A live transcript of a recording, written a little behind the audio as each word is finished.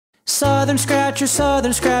Southern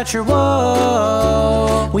Scratcher,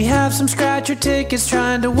 whoa. We have some Scratcher tickets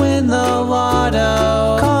trying to win the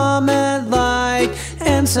lotto. Comment, like,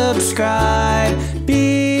 and subscribe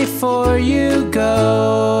before you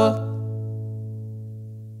go.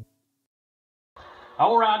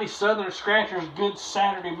 Alrighty, Southern Scratchers, good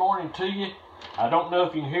Saturday morning to you. I don't know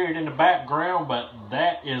if you can hear it in the background, but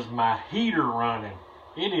that is my heater running.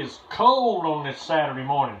 It is cold on this Saturday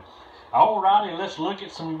morning. Alrighty, let's look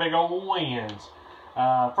at some big old wins.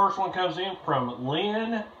 First one comes in from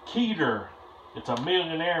Lynn Keeter. It's a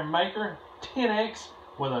millionaire maker, 10X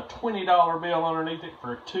with a $20 bill underneath it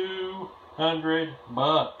for $200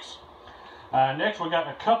 bucks. Next, we got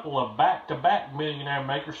a couple of back-to-back millionaire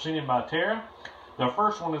makers sent in by Tara. The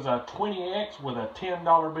first one is a 20X with a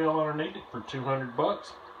 $10 bill underneath it for $200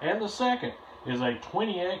 bucks, and the second is a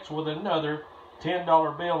 20X with another $10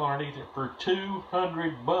 bill underneath it for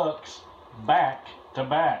 $200 bucks, back to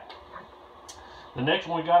back. The next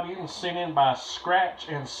one we got in sent in by Scratch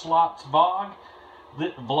and Slots Vlog.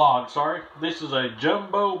 This is a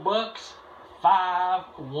Jumbo Bucks 5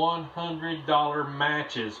 $100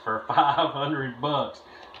 matches for $500 bucks.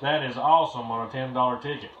 That is awesome on a $10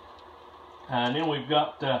 ticket. And then we've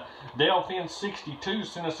got Delphin62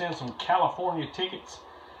 sent us in some California tickets.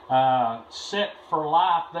 Set for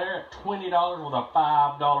life there at $20 with a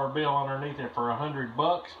 $5 bill underneath it for $100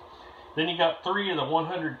 bucks. Then you got 3 of the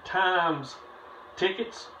 100 times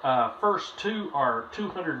tickets. First 2 are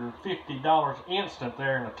 $250 instant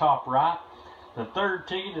there in the top right. The third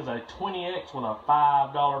ticket is a 20X with a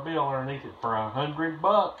 $5 bill underneath it for $100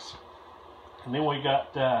 bucks. And then we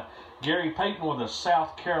got Gary Payton with a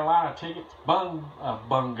South Carolina ticket,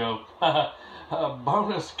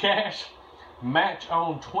 bonus cash match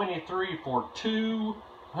on 23 for $200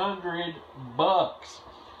 bucks.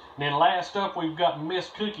 And then last up, we've got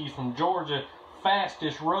Miss Cookies from Georgia,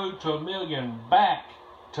 fastest road to $1 million, back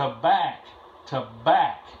to back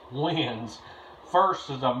wins.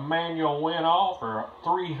 First is a manual win all for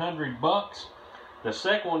 $300 bucks. The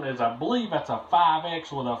second one is, I believe that's a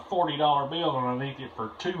 5X with a $40 bill underneath it for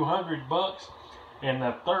 $200 bucks. And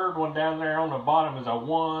the third one down there on the bottom is a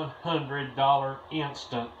 $100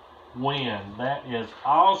 instant win. That is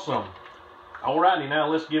awesome. Alrighty, now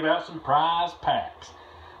let's give out some prize packs.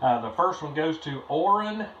 The first one goes to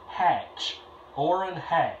Orrin Hatch.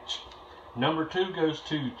 Number 2 goes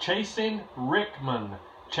to Chasing Rickman.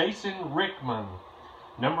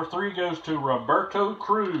 Number 3 goes to Roberto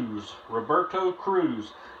Cruz.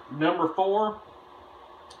 Number 4,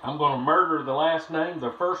 I'm going to murder the last name.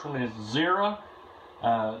 The first one is Zyra,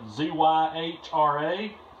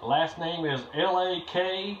 Z-Y-H-R-A. Last name is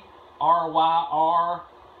L-A-K-R-Y-R-A.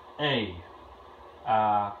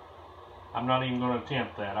 I'm not even going to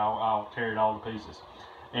attempt that. I'll tear it all to pieces.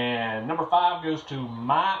 And number 5 goes to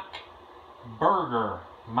Mike Berger.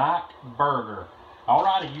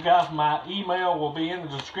 Alrighty, you guys, my email will be in the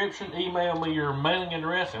description. Email me your mailing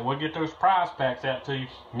address and we'll get those prize packs out to you.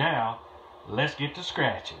 Now, let's get to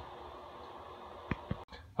scratching.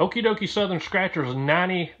 Okie dokie, Southern Scratchers,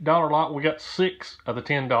 $90 lot. We got 6 of the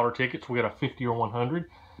 $10 tickets. We got a 50 or 100.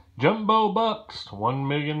 Jumbo Bucks, $1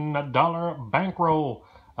 million bankroll.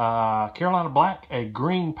 Carolina Black, a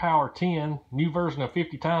Green Power 10, new version of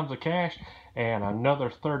 50 times the cash, and another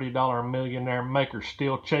 $30 millionaire maker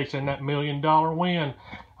still chasing that $1 million win.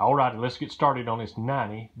 Alrighty, let's get started on this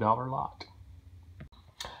 $90 lot.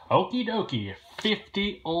 Okie dokie,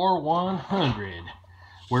 50 or 100.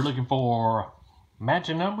 We're looking for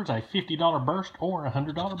matching numbers, a $50 burst or a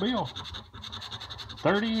 $100 bill.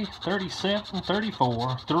 30, 37,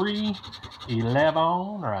 34, 3, 11,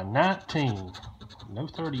 or a 19. No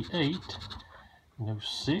 38, no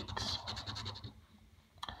 6,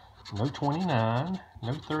 no 29,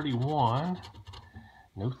 no 31,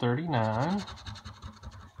 no 39,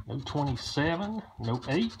 no 27, no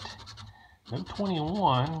 8, no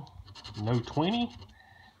 21, no 20,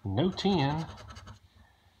 no 10,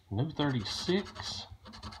 no 36,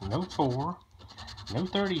 no 4, no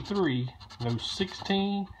 33, no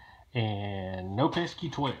 16, and no pesky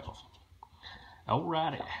 12.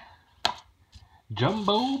 Alrighty.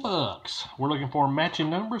 Jumbo Bucks. We're looking for matching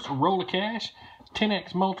numbers, a roll of cash,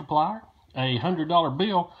 10X multiplier, a $100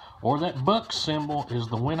 bill, or that Bucks symbol is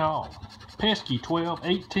the win all. Pesky 12,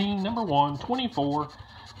 18, number 1, 24,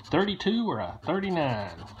 32, or a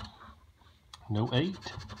 39. No 8,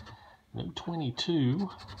 no 22,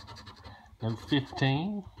 no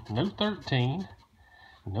 15, no 13,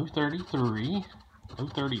 no 33, no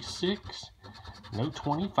 36, no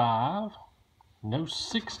 25, no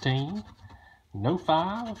 16, no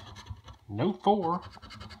 5, no 4,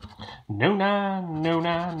 No 9, no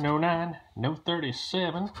 9, no 9, no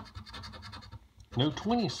 37, no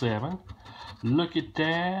 27. Look at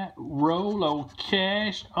that roll of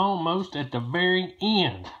cash almost at the very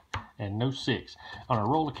end. And no 6. On our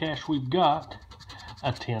roll of cash, we've got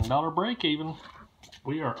a $10 break even.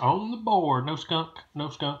 We are on the board. No skunk, no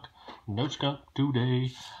skunk, no skunk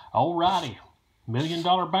today. Alrighty. $1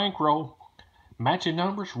 million bankroll. Matching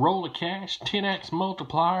numbers, roll of cash, 10x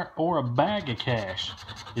multiplier, or a bag of cash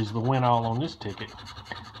is the win all on this ticket.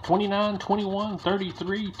 29, 21,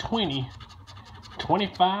 33, 20,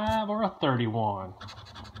 25, or a 31.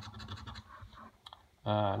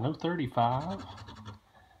 No 35,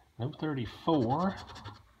 no 34,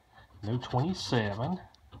 no 27,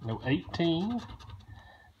 no 18,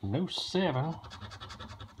 no 7,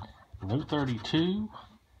 no 32,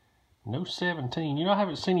 no 17. You know, I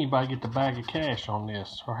haven't seen anybody get the bag of cash on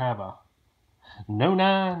this, or have I? No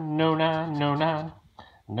 9, no 9, no 9,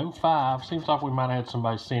 no 5. Seems like we might have had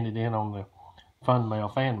somebody send it in on the fan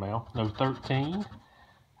mail. No 13,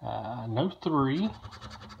 no 3,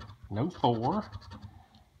 no 4,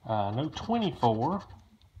 no 24,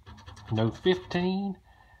 no 15,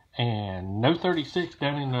 and no 36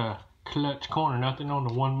 down in the clutch corner. Nothing on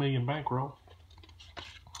the 1 million bankroll.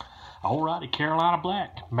 Alrighty, Carolina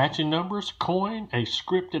Black. Matching numbers, coin, a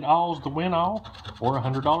scripted all's the win all, or a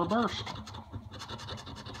 $100 burst.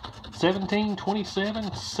 17,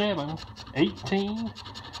 27, 7, 18,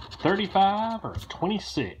 35, or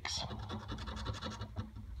 26.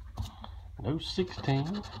 No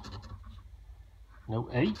 16, no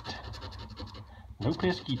 8, no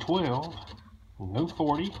pesky 12, no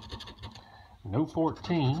 40, no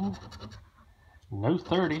 14, no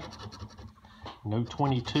 30, no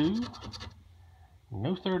 22,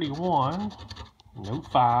 no 31, no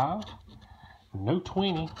 5, no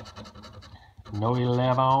 20, no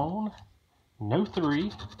 11, no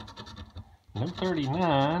 3, no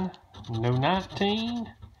 39, no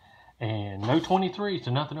 19, and no 23.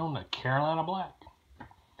 So nothing on the Carolina Black.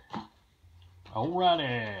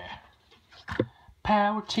 Alrighty.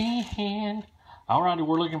 Power 10. Alrighty,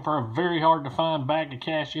 we're looking for a very hard to find bag of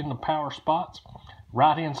cash in the power spots.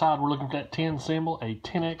 Right hand side, we're looking for that 10 symbol, a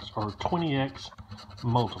 10x or 20x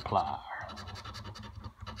multiplier.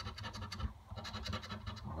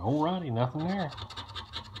 Alrighty, nothing there.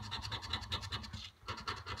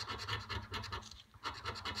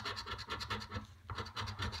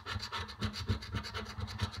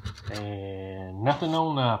 And nothing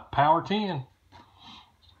on the power 10.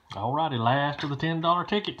 Alrighty, last of the $10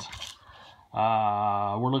 tickets.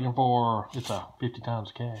 We're looking for, it's a 50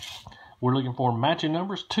 times cash. We're looking for matching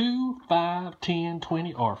numbers 2, 5, 10,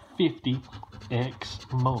 20, or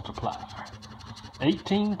 50x multiplier.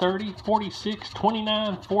 18, 30, 46,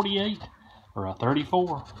 29, 48, or a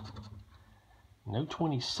 34. No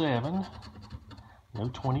 27, no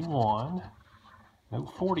 21, no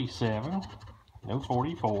 47, no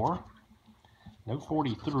 44, no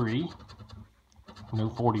 43, no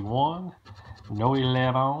 41, no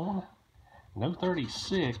 11, no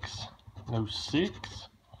 36, no 6,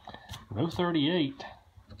 no 38.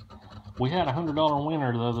 We had a $100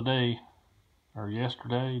 winner the other day, or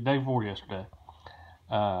yesterday, day before yesterday.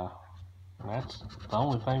 That's the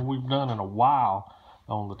only thing we've done in a while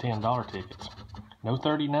on the $10 tickets. No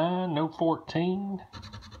 39, no 14,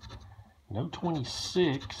 no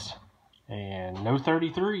 26, and no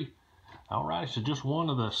 33. Alright, so just one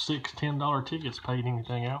of the 6 $10 tickets paid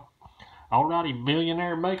anything out. Alrighty,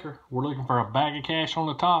 Millionaire Maker. We're looking for a bag of cash on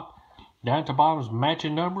the top. Down at the bottom is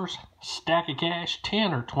matching numbers, stack of cash,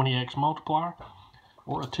 10 or 20x multiplier,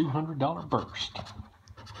 or a $200 burst.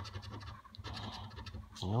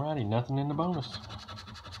 Alrighty, nothing in the bonus.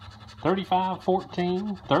 35,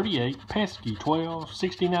 14, 38, pesky 12,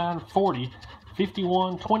 69, 40,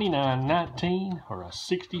 51, 29, 19, or a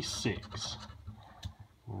 66.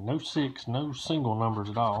 No 6, no single numbers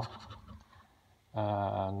at all.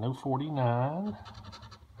 No 49,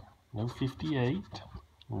 no 58,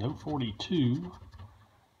 no 42,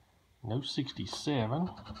 no 67,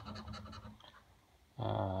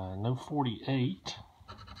 no 48,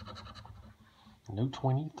 no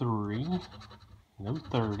 23, no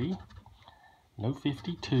 30, no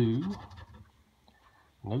 52,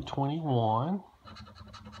 no 21,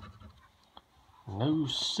 no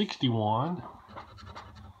 61,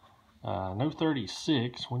 no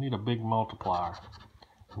 36, we need a big multiplier,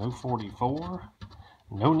 no 44,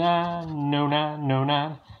 no 9, no 9, no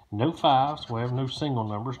 9, no 5s, we have no single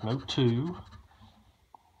numbers, no 2,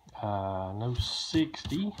 no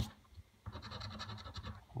 60,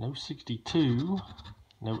 no 62,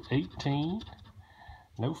 no 18,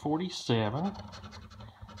 no 47,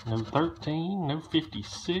 No 13, no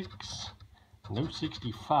 56, no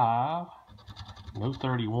 65, no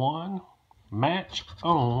 31. Match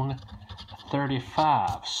on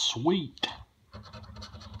 35. Sweet.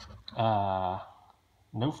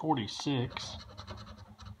 No 46,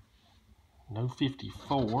 no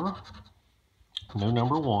 54, no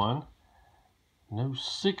number 1, no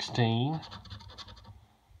 16,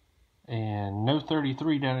 and no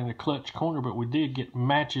 33 down in the clutch corner, but we did get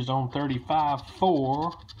matches on 35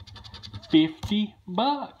 for $50.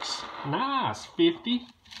 Nice. 50,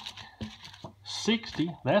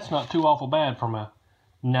 60. That's not too awful bad from a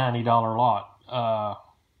 $90 lot.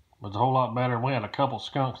 It's a whole lot better. We had a couple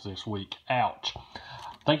skunks this week. Ouch.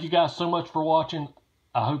 Thank you guys so much for watching.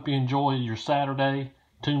 I hope you enjoy your Saturday.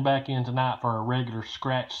 Tune back in tonight for a regular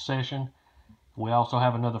scratch session. We also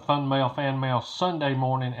have another fun mail, fan mail Sunday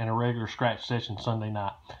morning and a regular scratch session Sunday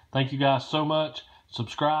night. Thank you guys so much.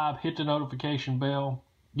 Subscribe, hit the notification bell,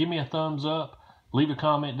 give me a thumbs up, leave a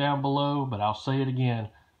comment down below, but I'll say it again.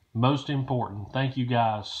 Most important, thank you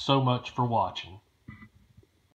guys so much for watching.